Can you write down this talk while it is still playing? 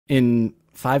in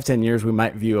 5-10 years, we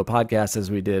might view a podcast as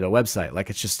we did a website. Like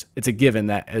it's a given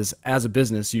that as a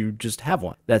business, you just have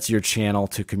one. That's your channel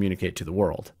to communicate to the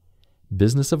world.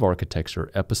 Business of Architecture,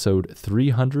 episode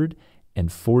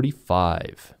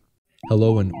 345.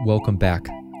 Hello and welcome back,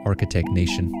 Architect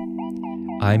Nation.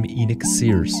 I'm Enoch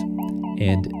Sears,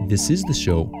 and this is the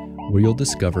show where you'll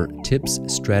discover tips,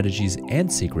 strategies,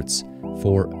 and secrets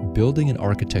for building an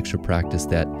architecture practice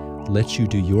that lets you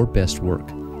do your best work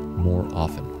more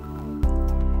often.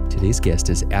 Today's guest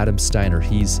is Adam Steiner.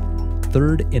 He's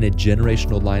third in a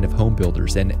generational line of home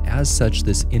builders, and as such,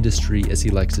 this industry, as he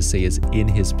likes to say, is in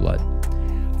his blood.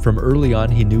 From early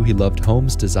on, he knew he loved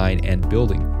homes, design, and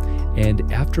building,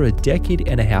 and after a decade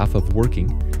and a half of working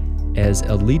as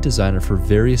a lead designer for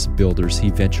various builders, he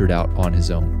ventured out on his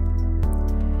own.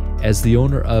 As the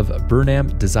owner of Birnam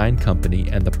Design Co and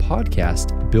the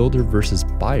podcast Builder versus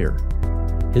Buyer,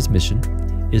 his mission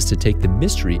is to take the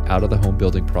mystery out of the home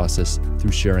building process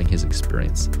through sharing his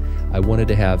experience. I wanted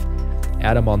to have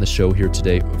Adam on the show here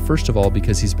today, first of all,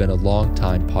 because he's been a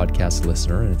long-time podcast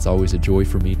listener, and it's always a joy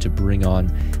for me to bring on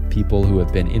people who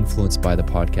have been influenced by the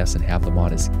podcast and have them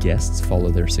on as guests, follow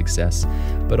their success,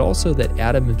 but also that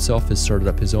Adam himself has started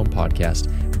up his own podcast,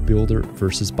 Builder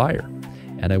versus Buyer.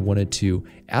 And I wanted to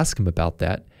ask him about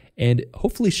that and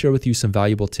hopefully share with you some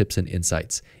valuable tips and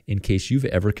insights in case you've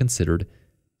ever considered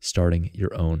starting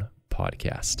your own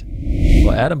podcast.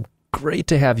 Well, Adam, great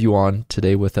to have you on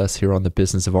today with us here on the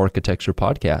Business of Architecture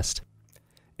podcast.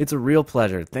 It's a real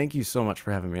pleasure. Thank you so much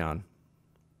for having me on.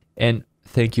 And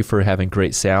thank you for having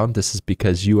great sound. This is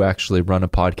because you actually run a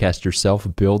podcast yourself,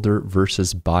 Builder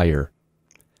versus Buyer.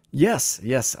 Yes,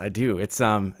 I do. It's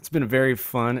been a very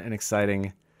fun and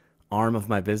exciting arm of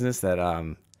my business that,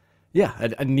 a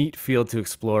neat field to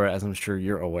explore, as I'm sure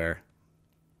you're aware.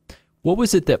 What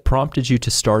was it that prompted you to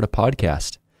start a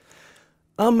podcast?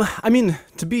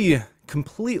 To be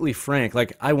completely frank,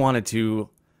 like I wanted to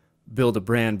build a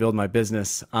brand, build my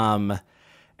business. And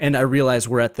I realized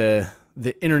we're at the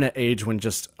internet age when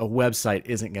just a website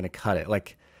isn't going to cut it.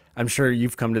 Like I'm sure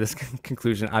you've come to this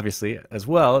conclusion, obviously, as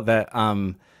well, that,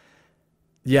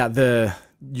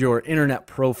 your internet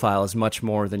profile is much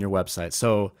more than your website.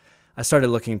 So I started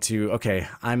looking to, okay,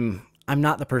 I'm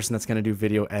not the person that's going to do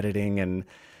video editing and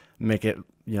make it,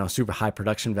 super high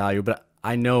production value, but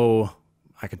I know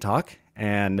I can talk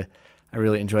and I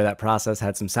really enjoy that process.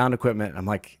 Had some sound equipment. I'm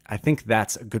like, I think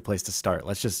that's a good place to start.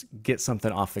 Let's just get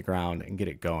something off the ground and get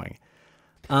it going.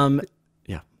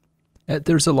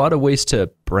 There's a lot of ways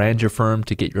to brand your firm,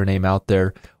 to get your name out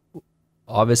there.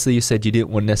 Obviously, you said you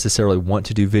didn't necessarily want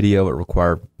to do video. It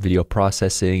required video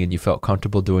processing, and you felt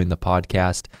comfortable doing the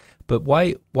podcast. But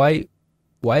why a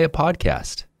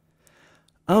podcast?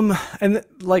 The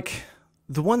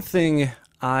one thing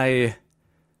the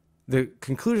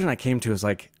conclusion I came to is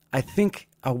like, I think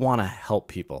I want to help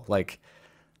people. Like,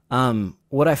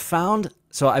 what I found,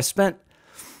 so I've spent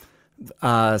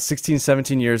 16,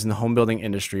 17 years in the home building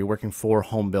industry working for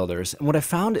home builders. And what I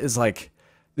found is like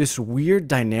this weird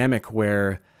dynamic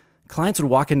where clients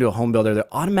would walk into a home builder, they're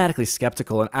automatically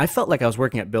skeptical. And I felt like I was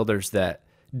working at builders that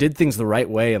did things the right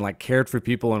way and like cared for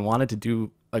people and wanted to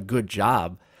do a good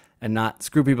job and not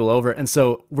screw people over. And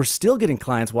so we're still getting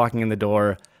clients walking in the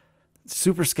door,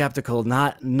 super skeptical,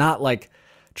 not like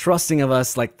trusting of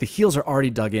us, like the heels are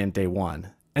already dug in day one.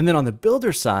 And then on the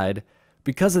builder side,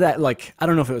 because of that, like, I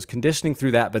don't know if it was conditioning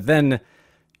through that, but then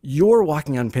you're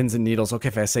walking on pins and needles. Okay,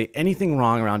 if I say anything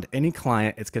wrong around any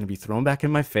client, it's going to be thrown back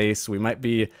in my face. We might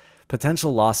be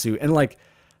potential lawsuit. And like,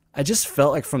 I just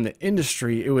felt like from the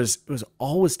industry, it was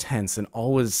always tense and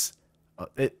always,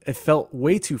 it felt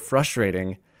way too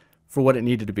frustrating for what it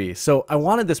needed to be. So I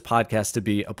wanted this podcast to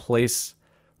be a place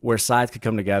where sides could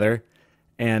come together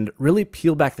and really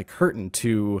peel back the curtain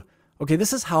to, okay,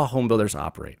 this is how home builders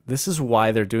operate. This is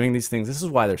why they're doing these things. This is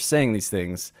why they're saying these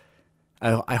things.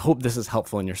 I hope this is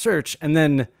helpful in your search. And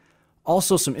then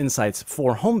also some insights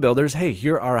for home builders. Hey,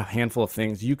 here are a handful of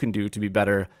things you can do to be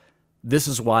better. This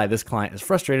is why this client is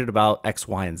frustrated about X,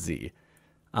 Y, and Z.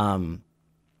 I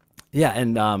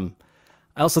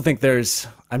also think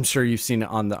I'm sure you've seen it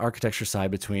on the architecture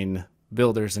side between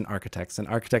builders and architects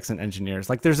and engineers.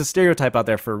 Like there's a stereotype out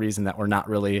there for a reason that we're not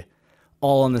really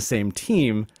all on the same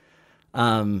team.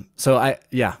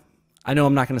 I know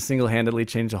I'm not going to single-handedly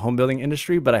change the home building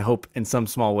industry, but I hope in some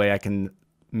small way I can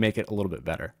make it a little bit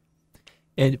better.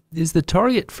 And is the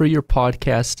target for your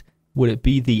podcast, would it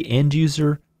be the end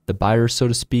user, the buyer, so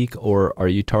to speak, or are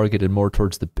you targeted more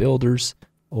towards the builders,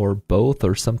 or both,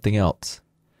 or something else?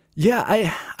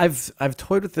 Yeah, I've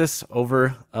toyed with this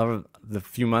over the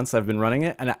few months I've been running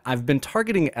it, and I've been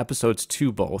targeting episodes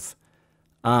to both.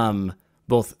 But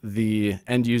both the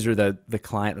end user, the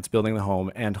client that's building the home,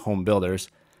 and home builders,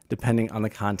 depending on the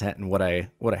content and what I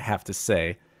have to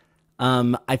say.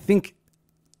 I think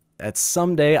that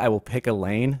someday I will pick a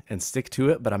lane and stick to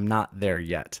it, but I'm not there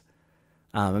yet.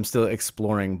 I'm still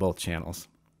exploring both channels.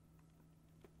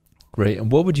 Great.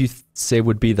 And what would you say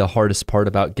would be the hardest part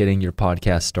about getting your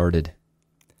podcast started?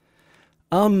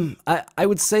 I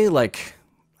would say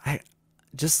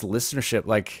just listenership,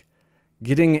 like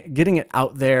getting it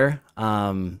out there.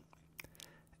 And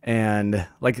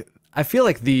like, I feel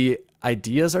like the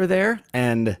ideas are there,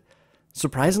 and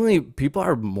surprisingly, people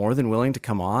are more than willing to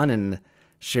come on and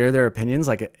share their opinions.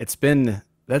 Like that's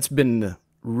been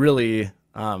really,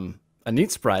 a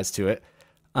neat surprise to it.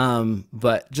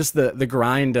 But just the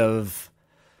grind of,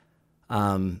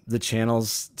 the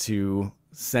channels to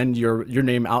send your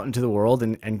name out into the world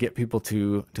and get people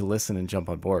to listen and jump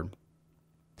on board.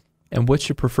 And what's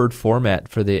your preferred format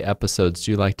for the episodes?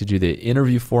 Do you like to do the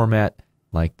interview format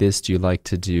like this? Do you like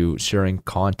to do sharing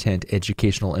content,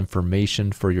 educational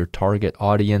information for your target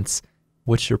audience?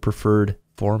 What's your preferred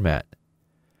format?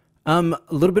 A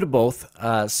little bit of both.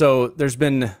 So there's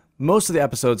been, most of the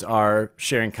episodes are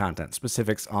sharing content,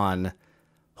 specifics on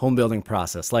home building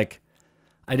process. Like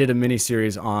I did a mini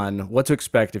series on what to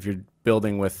expect if you're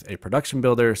building with a production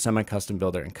builder, semi-custom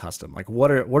builder, and custom. Like what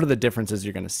are the differences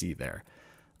you're going to see there?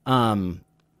 And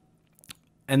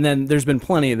then there's been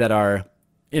plenty that are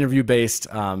interview based,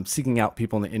 seeking out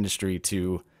people in the industry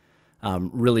to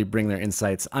really bring their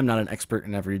insights. I'm not an expert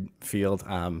in every field.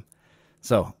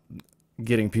 So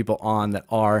getting people on that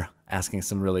are asking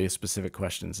some really specific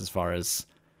questions as far as,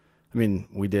 I mean,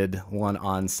 we did one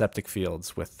on septic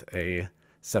fields with a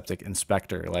septic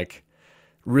inspector, like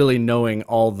really knowing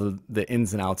all the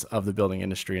ins and outs of the building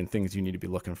industry and things you need to be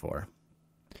looking for.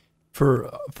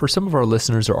 For some of our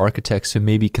listeners or architects who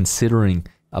may be considering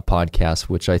a podcast,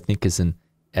 which I think is an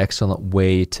excellent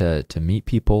way to meet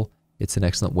people, it's an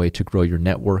excellent way to grow your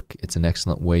network, it's an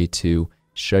excellent way to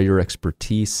share your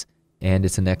expertise, and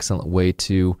it's an excellent way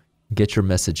to get your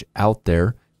message out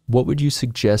there. What would you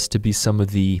suggest to be some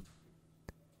of the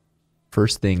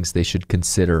first things they should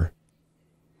consider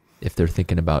if they're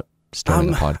thinking about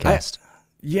starting a podcast?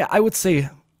 I would say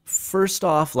first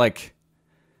off, like,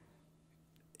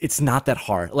 it's not that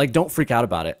hard. Like, don't freak out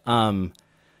about it.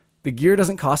 The gear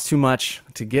doesn't cost too much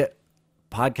to get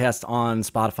podcasts on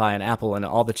Spotify and Apple and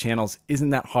all the channels.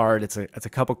 Isn't that hard? It's a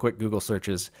couple quick Google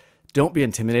searches. Don't be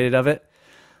intimidated of it.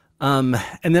 And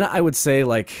then I would say,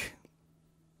 like,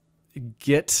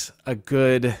 jot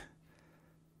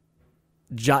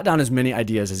down as many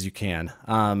ideas as you can.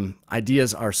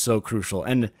 Ideas are so crucial,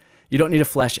 and you don't need to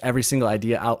flesh every single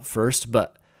idea out first,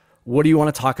 but what do you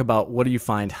want to talk about? What do you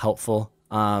find helpful?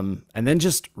 And then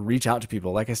just reach out to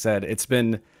people. Like I said, it's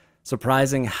been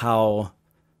surprising how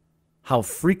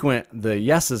frequent the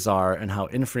yeses are and how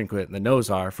infrequent the nos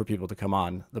are for people to come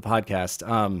on the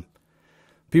podcast.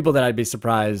 People that I'd be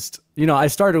surprised, I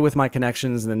started with my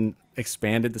connections and then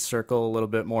expanded the circle a little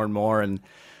bit more and more. And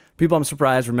people I'm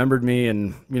surprised remembered me,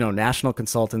 and, national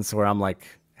consultants where I'm like,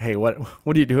 hey, what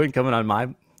are you doing coming on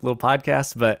my little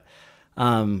podcast? But,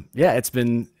 it's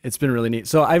been really neat.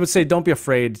 So I would say, don't be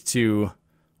afraid to,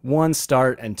 one,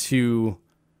 start, and two,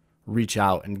 reach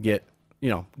out and get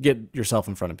yourself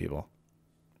in front of people.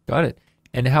 Got it.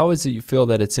 And how is it you feel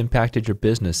that it's impacted your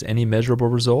business? Any measurable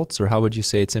results, or how would you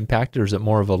say it's impacted, or is it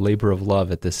more of a labor of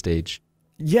love at this stage?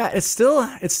 Yeah, it's still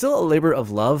a labor of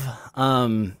love.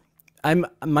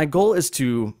 My goal is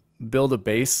to build a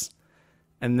base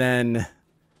and then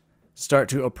start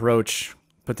to approach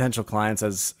potential clients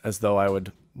as though I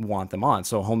would want them on.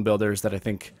 So home builders that I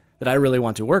think that I really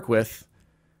want to work with,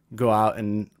 go out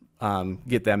and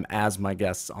get them as my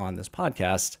guests on this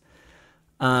podcast.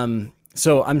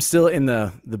 So I'm still in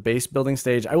the base building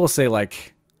stage. I will say,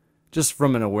 like, just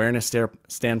from an awareness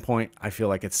standpoint, I feel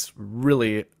like it's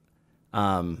really,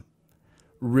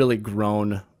 really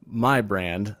grown my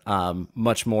brand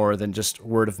much more than just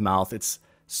word of mouth. It's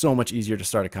so much easier to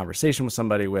start a conversation with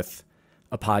somebody with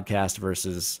a podcast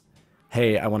versus,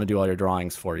 hey, I want to do all your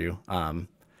drawings for you.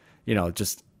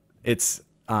 It's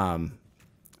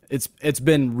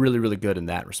been really, really good in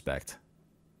that respect.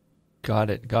 Got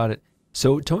it.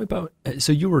 So tell me about,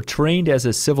 so you were trained as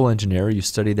a civil engineer, you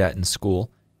studied that in school,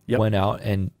 yep. Went out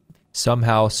and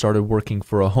somehow started working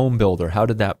for a home builder. How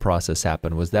did that process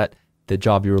happen? Was that the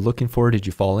job you were looking for? Did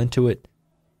you fall into it?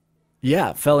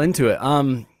 Yeah, fell into it.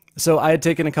 So I had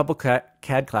taken a couple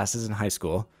CAD classes in high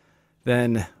school.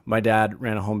 Then my dad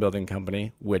ran a home building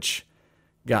company, which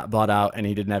got bought out, and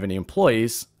he didn't have any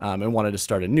employees and wanted to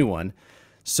start a new one.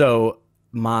 So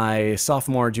my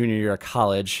sophomore, junior year of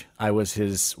college, I was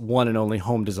his one and only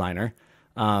home designer.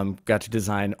 Got to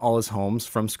design all his homes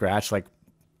from scratch. Like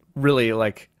really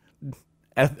like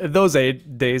at those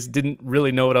days, didn't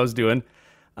really know what I was doing.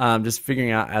 Just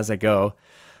figuring out as I go.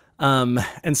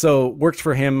 And so worked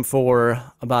for him for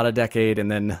about a decade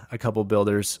and then a couple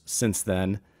builders since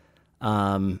then.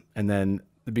 And then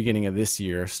the beginning of this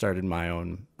year started my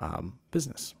own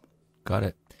business. Got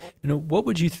it. What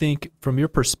would you think from your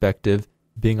perspective,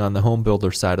 being on the home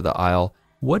builder side of the aisle,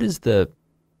 what is the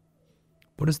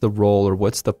role or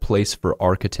what's the place for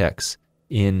architects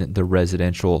in the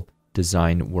residential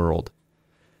design world?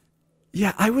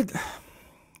 Yeah,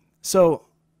 so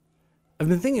I've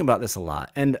been thinking about this a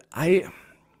lot, and I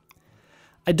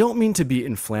don't mean to be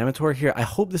inflammatory here. I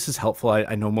hope this is helpful.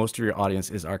 I know most of your audience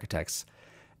is architects.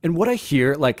 And what I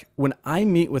hear, like when I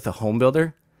meet with a home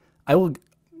builder, I will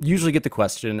usually get the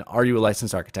question, are you a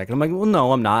licensed architect? And I'm like, well,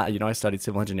 no, I'm not. I studied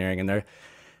civil engineering in there.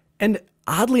 And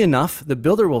oddly enough, the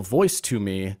builder will voice to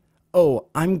me, oh,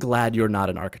 I'm glad you're not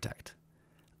an architect.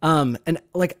 And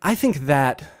like, I think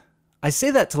that I say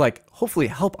that to like, hopefully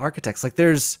help architects. Like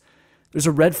there's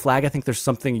a red flag. I think there's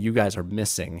something you guys are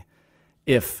missing.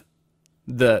 If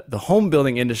the home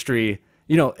building industry,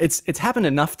 it's happened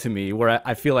enough to me where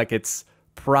I feel like it's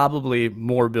probably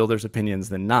more builders' opinions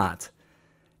than not.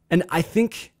 And I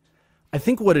think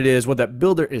what it is, what that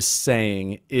builder is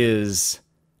saying is,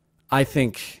 I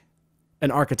think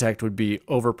an architect would be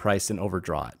overpriced and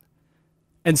overdraw it.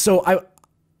 And so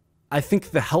I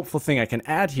think the helpful thing I can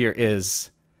add here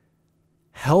is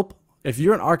help if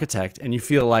you're an architect and you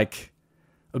feel like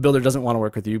a builder doesn't want to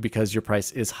work with you because your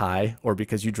price is high or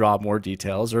because you draw more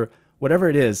details or whatever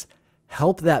it is,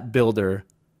 help that builder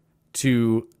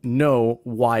to know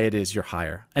why it is you're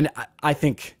higher. And I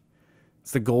think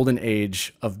it's the golden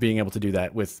age of being able to do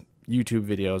that with YouTube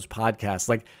videos, podcasts.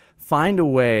 Like find a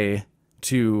way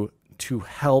to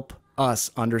help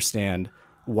us understand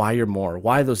why you're more,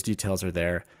 why those details are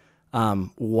there,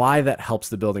 why that helps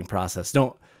the building process.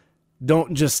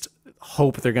 Don't just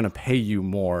hope they're going to pay you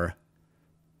more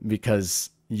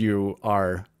because you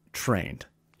are trained,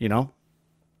 Yeah.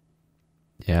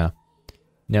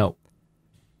 Now,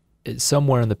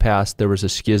 somewhere in the past, there was a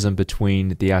schism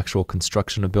between the actual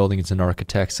construction of buildings and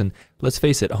architects. And let's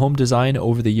face it, home design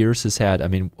over the years has had,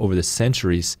 over the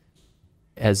centuries,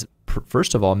 has,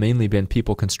 first of all, mainly been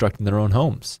people constructing their own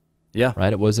homes. Yeah.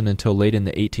 Right? It wasn't until late in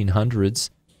the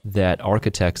 1800s that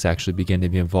architects actually began to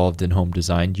be involved in home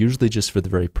design, usually just for the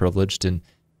very privileged and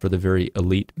for the very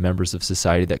elite members of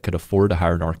society that could afford to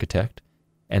hire an architect.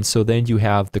 And so then you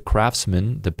have the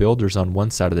craftsmen, the builders on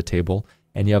one side of the table,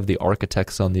 and you have the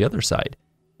architects on the other side.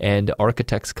 And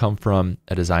architects come from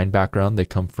a design background. They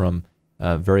come from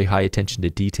very high attention to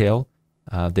detail.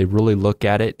 They really look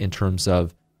at it in terms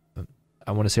of,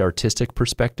 I want to say artistic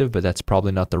perspective, but that's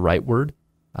probably not the right word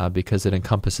because it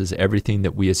encompasses everything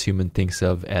that we as humans think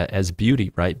of as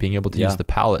beauty, right? Being able to use the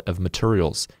palette of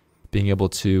materials, being able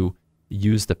to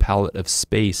use the palette of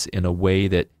space in a way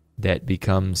that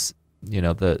becomes,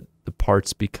 the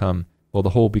parts become, the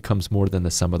whole becomes more than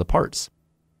the sum of the parts.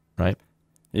 Right?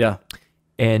 Yeah.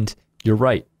 And you're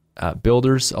right.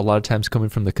 Builders, a lot of times coming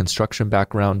from the construction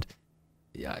background,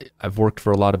 I've worked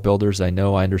for a lot of builders. I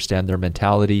understand their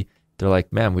mentality. They're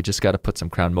like, man, we just got to put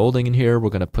some crown molding in here. We're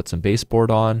going to put some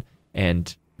baseboard on.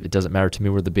 And it doesn't matter to me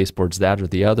where the baseboard's that or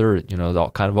the other. It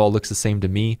all looks the same to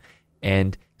me.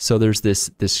 And so there's this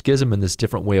schism and this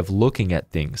different way of looking at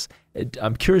things.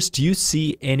 I'm curious, do you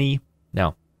see any,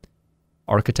 now,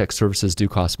 architect services do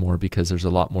cost more because there's a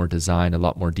lot more design, a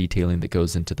lot more detailing that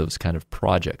goes into those kind of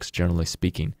projects, generally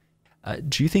speaking.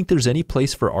 Do you think there's any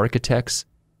place for architects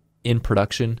in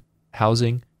production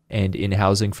housing and in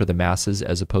housing for the masses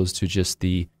as opposed to just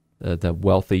the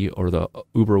wealthy or the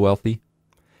uber wealthy?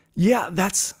 Yeah,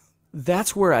 that's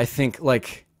where I think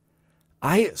like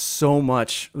I so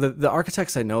much, the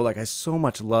architects I know, like I so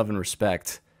much love and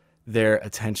respect their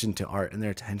attention to art and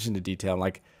their attention to detail.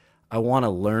 Like I want to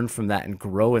learn from that and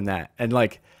grow in that. And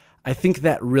like, I think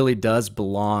that really does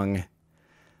belong.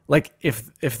 Like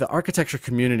if the architecture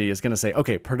community is going to say,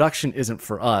 okay, production isn't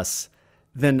for us,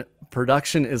 then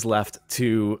production is left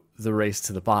to the race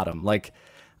to the bottom. Like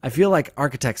I feel like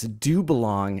architects do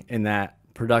belong in that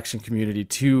production community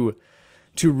to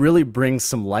really bring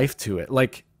some life to it.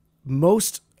 Like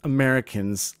most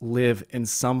Americans live in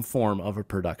some form of a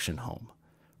production home,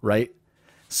 right?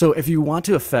 So if you want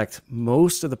to affect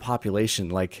most of the population,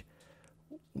 like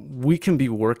we can be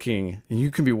working and you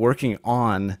can be working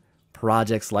on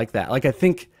projects like that. Like I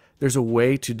think there's a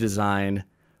way to design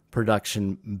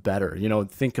production better,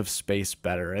 think of space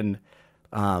better. And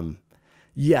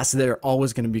yes, they're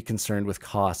always going to be concerned with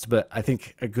cost, but I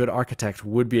think a good architect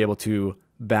would be able to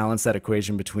balance that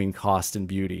equation between cost and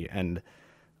beauty, and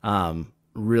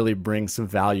really bring some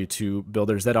value to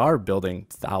builders that are building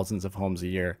thousands of homes a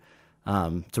year.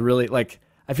 To really, like,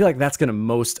 I feel like that's going to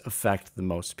most affect the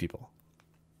most people.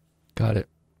 Got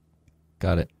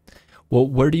it. Well,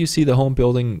 where do you see the home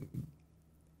building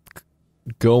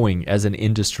going as an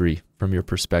industry from your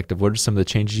perspective? What are some of the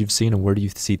changes you've seen, and where do you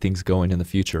see things going in the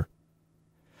future?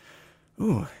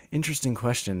 Ooh, interesting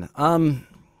question.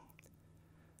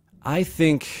 I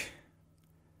think,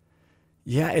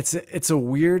 yeah, it's a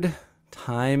weird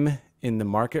time in the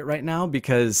market right now,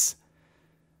 because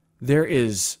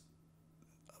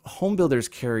home builders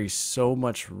carry so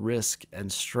much risk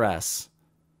and stress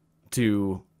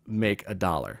to make a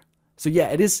dollar. So yeah,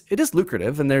 it is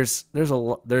lucrative, and there's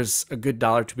a good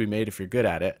dollar to be made if you're good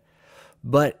at it.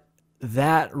 But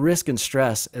that risk and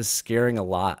stress is scaring a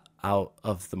lot out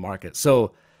of the market.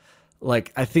 So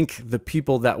like, I think the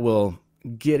people that will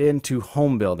get into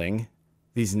home building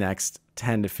these next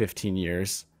 10 to 15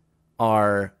 years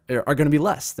are going to be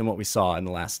less than what we saw in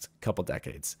the last couple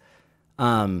decades.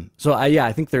 So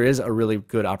I think there is a really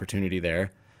good opportunity there.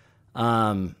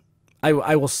 I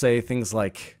will say things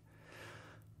like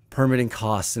permitting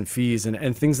costs and fees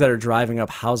and things that are driving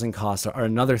up housing costs are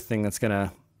another thing that's going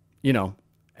to,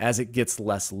 as it gets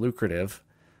less lucrative,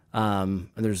 and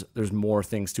there's more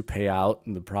things to pay out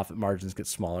and the profit margins get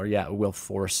smaller. Yeah, it will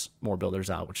force more builders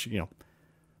out, which,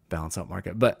 balance out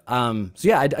market. But, so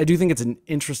yeah, I do think it's an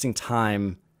interesting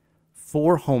time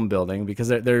for home building, because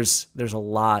there's a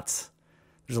lot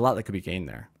that could be gained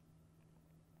there.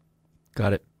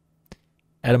 Got it.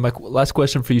 Adam, my last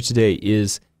question for you today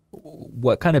is,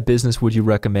 what kind of business would you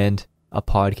recommend a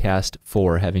podcast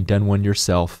for, having done one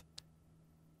yourself?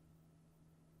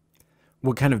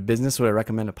 What kind of business would I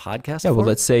recommend a podcast for? Yeah, well,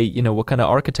 let's say, what kind of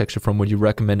architecture firm? Would you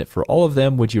recommend it for all of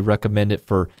them? Would you recommend it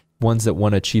for ones that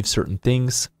want to achieve certain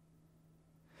things?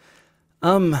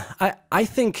 I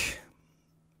think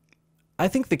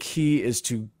the key is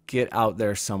to get out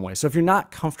there some way. So if you're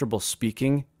not comfortable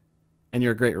speaking and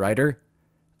you're a great writer,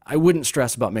 I wouldn't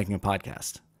stress about making a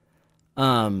podcast.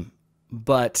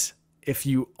 But if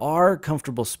you are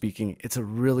comfortable speaking, it's a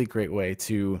really great way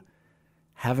to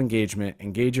have engagement,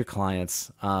 engage your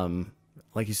clients.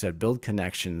 Like you said, build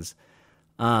connections.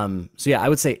 So yeah, I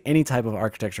would say any type of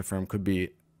architecture firm could be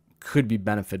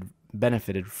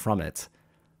benefited from it.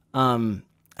 I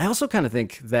also kind of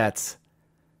think that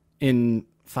in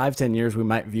 5-10 years, we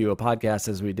might view a podcast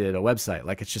as we did a website.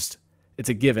 Like, it's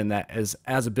a given that as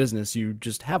a business, you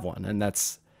just have one, and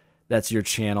that's your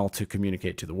channel to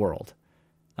communicate to the world.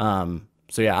 So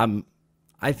yeah,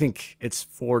 I think it's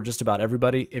for just about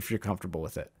everybody if you're comfortable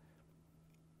with it.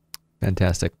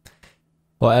 Fantastic.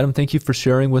 Well, Adam, thank you for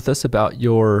sharing with us about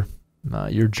your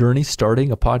journey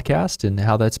starting a podcast and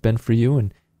how that's been for you,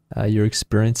 and your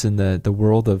experience in the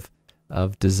world of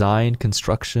design,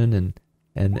 construction,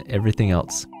 and everything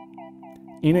else.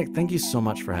 Enoch, thank you so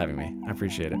much for having me. I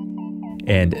appreciate it.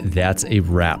 And that's a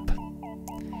wrap.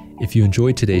 If you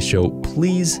enjoyed today's show,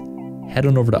 please head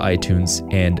on over to iTunes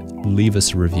and leave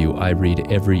us a review. I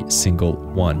read every single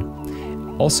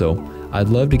one. Also, I'd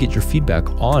love to get your feedback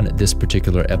on this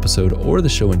particular episode or the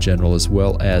show in general, as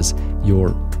well as your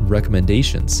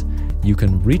recommendations. You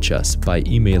can reach us by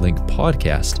emailing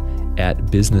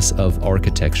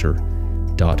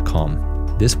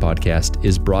podcast@businessofarchitecture.com. This podcast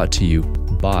is brought to you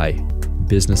by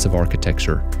Business of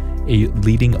Architecture, a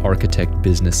leading architect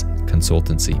business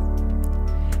consultancy.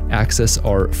 Access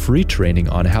our free training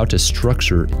on how to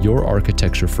structure your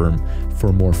architecture firm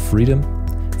for more freedom,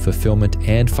 fulfillment,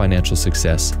 and financial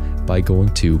success by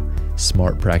going to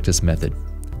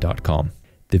smartpracticemethod.com.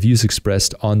 The views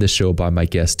expressed on this show by my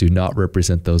guests do not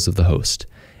represent those of the host,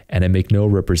 and I make no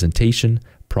representation,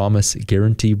 promise,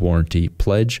 guarantee, warranty,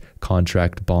 pledge,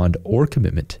 contract, bond, or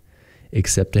commitment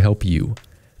except to help you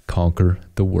conquer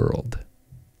the world.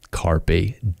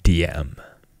 Carpe Diem.